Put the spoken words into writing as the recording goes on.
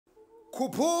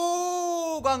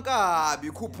Khuphuka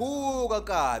Nkabi.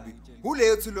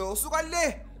 Ulethu lo usuka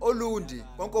le Olundi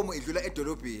konkomo idlula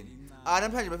edolobheni.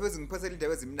 Namhlanje bafezi ngiphethele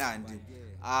indaba ezimnandi.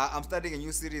 I'm starting a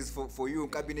new series for you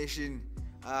Nkabi Nation.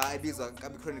 Ibizwa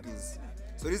Nkabi Chronicles.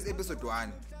 So this is episode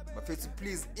 1. Bafethu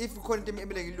please if ukhona into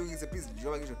emele ngilungise please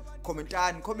njengoba ngisho comment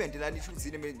la nisho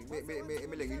uzini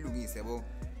emele ngilungise yabo.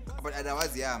 But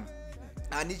otherwise yami.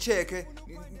 Ani check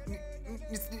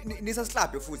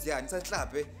nisaslaphe futhi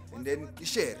nisaslaphe and then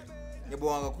share.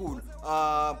 Ngiyabonga kakhulu.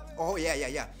 Oh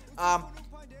yeah.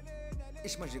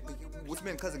 Ish manje ukuthi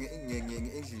mina ngichaze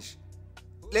nge-English.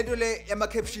 Lento le yama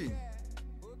caption.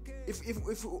 If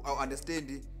you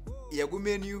understand iya ku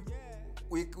menu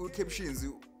captions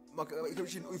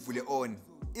caption uyivule on.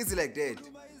 Easy like that.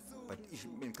 But ish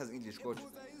mina ngichaze English kodwa.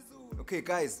 Okay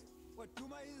guys.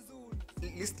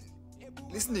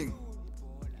 Listening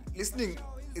is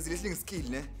listening skill,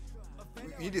 ne?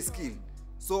 You need a skill.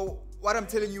 So what I'm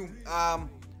telling you,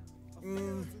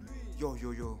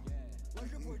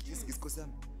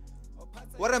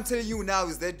 what I'm telling you now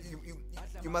is that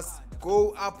you must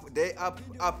go up there, up,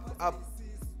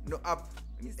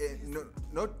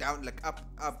 not down, like up,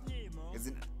 as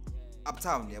in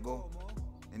uptown, yeah, bro.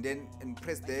 And then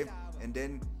press there, and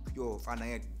then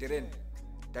fana Deren,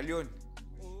 Dalion.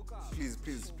 Please,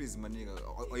 my nigga.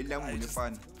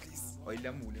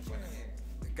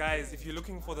 Guys, if you're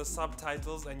looking for the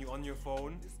subtitles and you're on your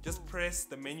phone, just press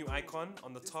the menu icon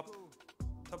on the top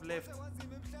left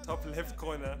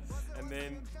corner, and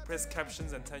then press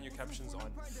captions and turn your captions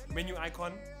on. Menu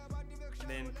icon,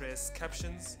 then press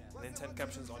captions, and then turn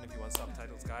captions on if you want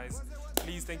subtitles, guys.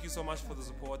 Please, thank you so much for the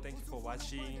support. Thank you for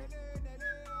watching.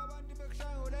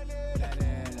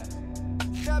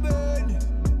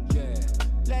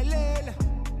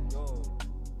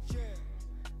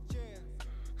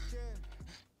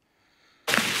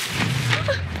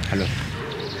 Hello.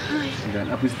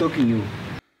 Hi. I've been stalking you.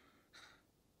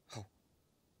 How?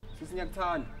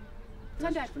 Sisinyakthanda.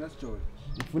 That's joy.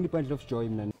 Ngifuna ibandla of joy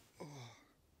mina.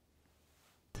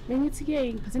 Bengithi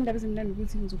ke ngiphathe indaba ezimnandi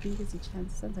ukuthi ngizokunikeza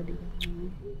i-chance senza le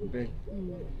kancane. Impela.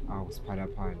 Siphala.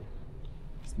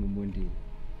 Simumondini.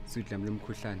 Sidlamle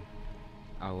umkhuhlane.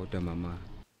 Awodwa mama.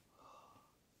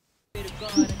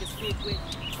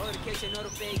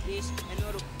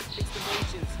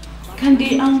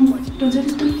 Kanti don't you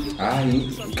listen? Hayi,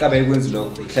 Nkabi ayikwenzi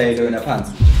lokho, ihlayele wena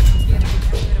phansi.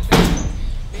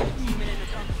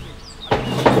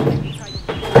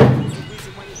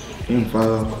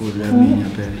 Ngifaka kakhulu yamina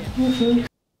phela.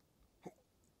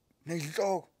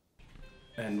 Nayinhloko.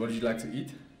 And what did you like to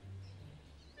eat?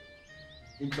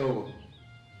 Inhloko,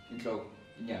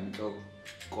 inyama inhloko,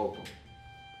 kopo.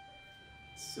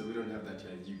 So we don't have that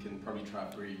yet. You can probably try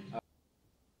brie.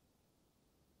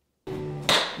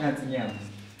 Nathi inyama.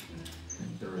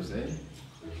 The rosé.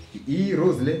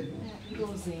 Rosé.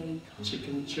 Rosé.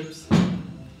 Chicken chips,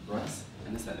 rice,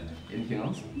 and a salad. Anything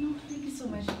else? No, thank you so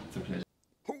much. It's a pleasure.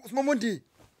 Usimamondi.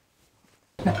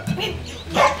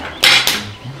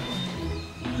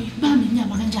 Bamba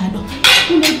inyama kanjalo.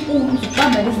 Kunenkulu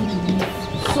uzibamba lezi zinto.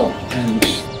 So.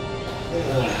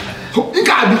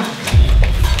 Nkabi.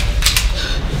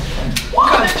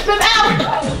 What?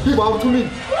 About to me.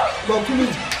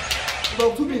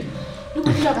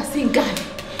 Lokudla kasinkabi.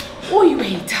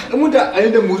 Uyiwetha. Umuntu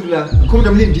ayende umuntu la,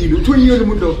 khomda mlindile, uthunyiwe lo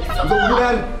muntu lo.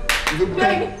 Ngizokubulala.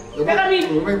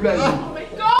 Oh my God.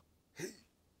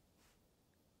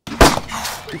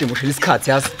 Into moshela isikhathi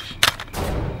yazi.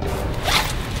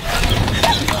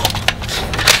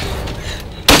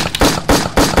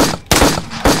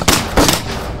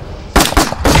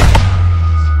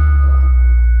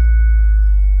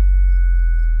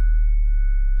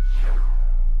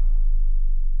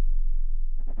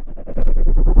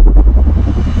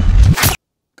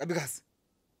 Kabikazi.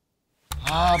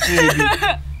 Baby.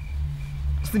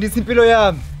 Sindisa impilo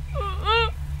yami.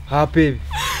 Baby.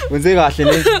 Wenze kahle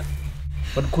le.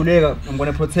 Bakhuleka, I'm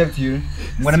going to protect you.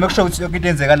 I'm going to make sure ukuthi yonke into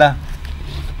enzeka la.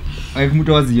 Ayikho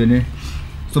umuntu owaziyo ne.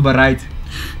 So ba right.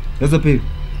 Let's baby.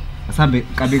 Asambe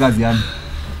Kabikazi yami.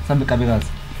 Sambe Kabikazi.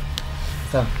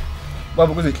 Sa.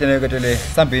 Baba kuzihleleke into le.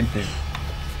 Sambeni baby.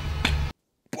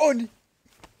 Poni.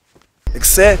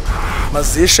 Exact.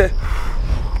 Mazishe.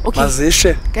 Okay.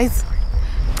 Mazishe. Guys,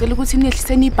 ngicela ukuthi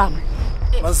niyehlise nibhamu.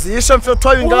 Mazishe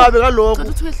mfethu Nkabi kaloko.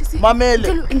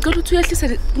 Mamele. Ngicela ukuthi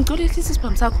uyehlise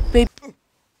isibhamu sakho baby.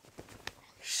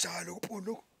 Shalo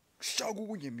kupondo. Shaku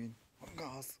kunye mina.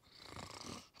 Angazi.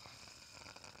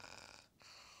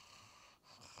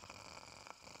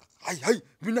 Hayi,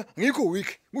 mina ngikho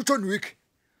weak. Ngu-John Wick.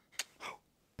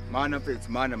 Mana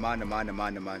mfethu,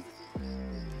 mana.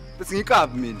 Bese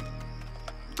ngikabi mina.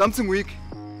 Ucamthi ngiweak.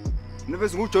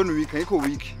 Nevezi nguJohn Wick, ayikho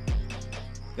weak.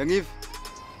 Yangive.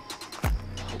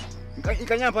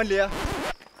 Ikanya phandle ya.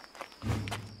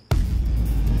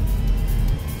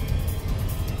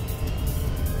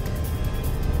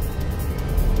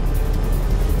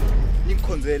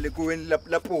 Nikhonzele kuweni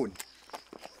laponi.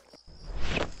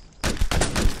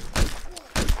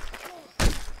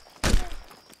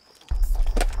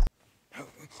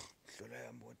 Hlola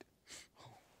yambonda.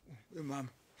 Mama.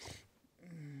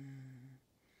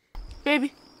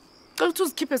 Baby, cela ukuthi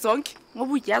uzikhiphe zonke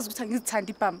ngoba uyazi ukuthi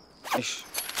angizithanda ibhama. Ish.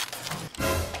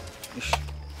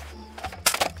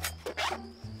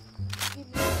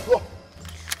 Wo.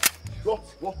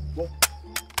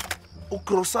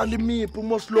 Ugrosala imiphi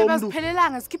umoslo mntu.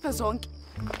 Baziphelelanga sikhiphe zonke.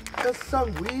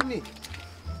 Esangwini.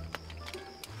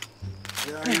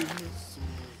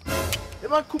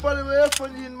 Emakhupha le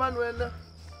efonini man wena.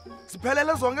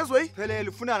 Siphelele zonke ezwe. Phelele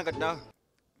ufunana kanti nawe?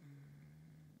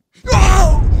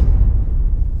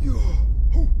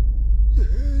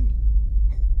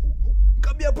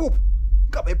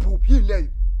 Nkabi ephupha yini leyo?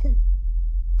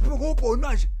 Ngobona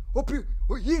manje. Ophi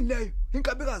yini leyo?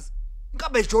 Inkabikazi.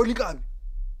 Nkabi ejoli nkabi.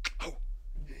 Hawu.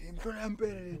 Imhlona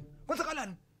yampela lena.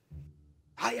 Kwenzakalani?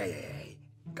 Hayi.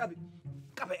 Nkabi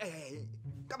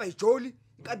ejoli,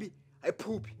 nkabi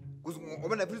ayiphuphi.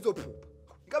 Ngoba naphila izophupha.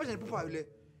 Nkabi nje iphuphayo le.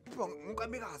 Iphupha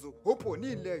unkabikazi. Obona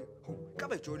yini leyo?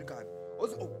 Nkabi ejoli nkabi.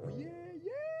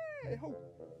 Hawu.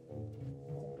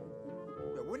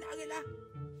 Uyabona-ke la?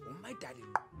 My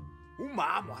darling.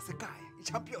 Umama wasekhaya,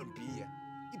 i-champion beer,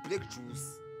 i-black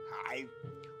juice. Hayi.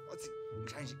 Wathi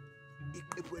manje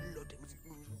iqephu elilodwa ukuthi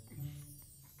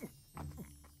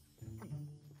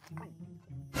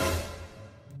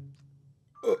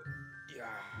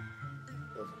yeah.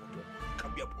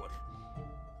 Come here, boy.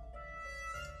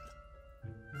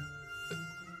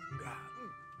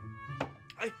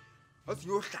 Hayi, wathi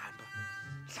uyohlamba.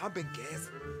 Mhlambe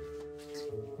ngeza.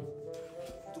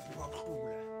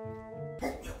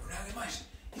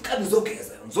 Nkabi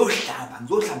ngizogeza,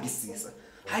 ngizohlambisisa.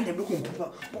 Hayi nje lokhu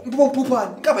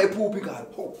ngiphuphani, Nkabi ayiphuphi inkabi.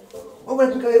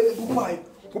 Wabona Nkabi ephuphayo,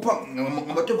 phupha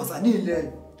ngamantombazane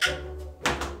leyo.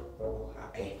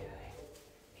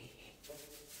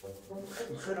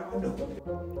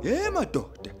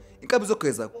 Madoda, Nkabi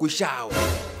izogeza kwishawa.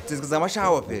 Sizigeza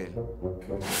amashawa phela.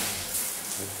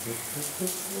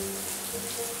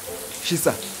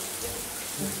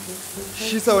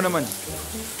 Shisa wona manje.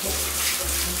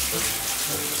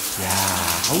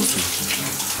 Yeah, how's it?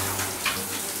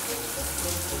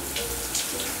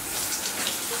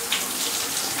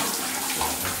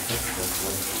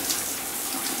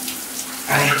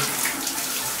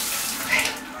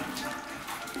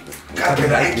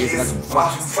 Nkabi ayigeza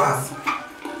fast.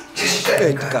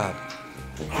 Nkabi.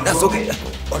 That's okay.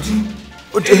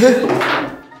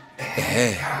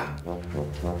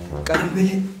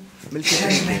 Nkabi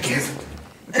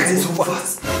It's so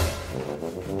fast.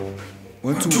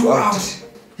 1, 2 out.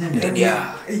 And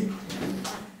yeah.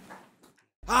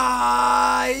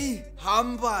 Hayi,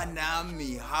 hamba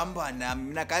nami.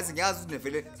 Mina guys ngiyazi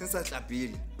unevele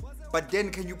sensahlabhile. But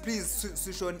then can you please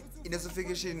switch on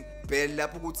notification bell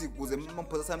lapho ukuthi kuze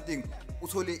mangiphosa something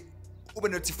uthole ube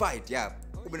notified, yeah.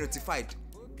 Ube notified.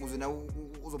 Uze na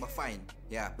uzoba fine.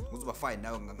 Yeah, uzoba fine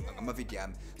now ngama video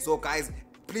yami. So guys,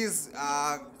 please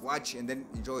watch and then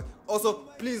enjoy. Also,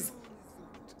 please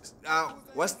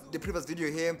watch the previous video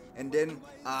here and then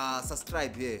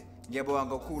subscribe here. Ngiyabonga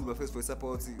kakhulu bafethu for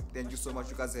support. Thank you so much.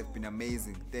 You guys have been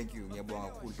amazing. Thank you. Ngiyabonga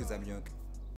kakhulu.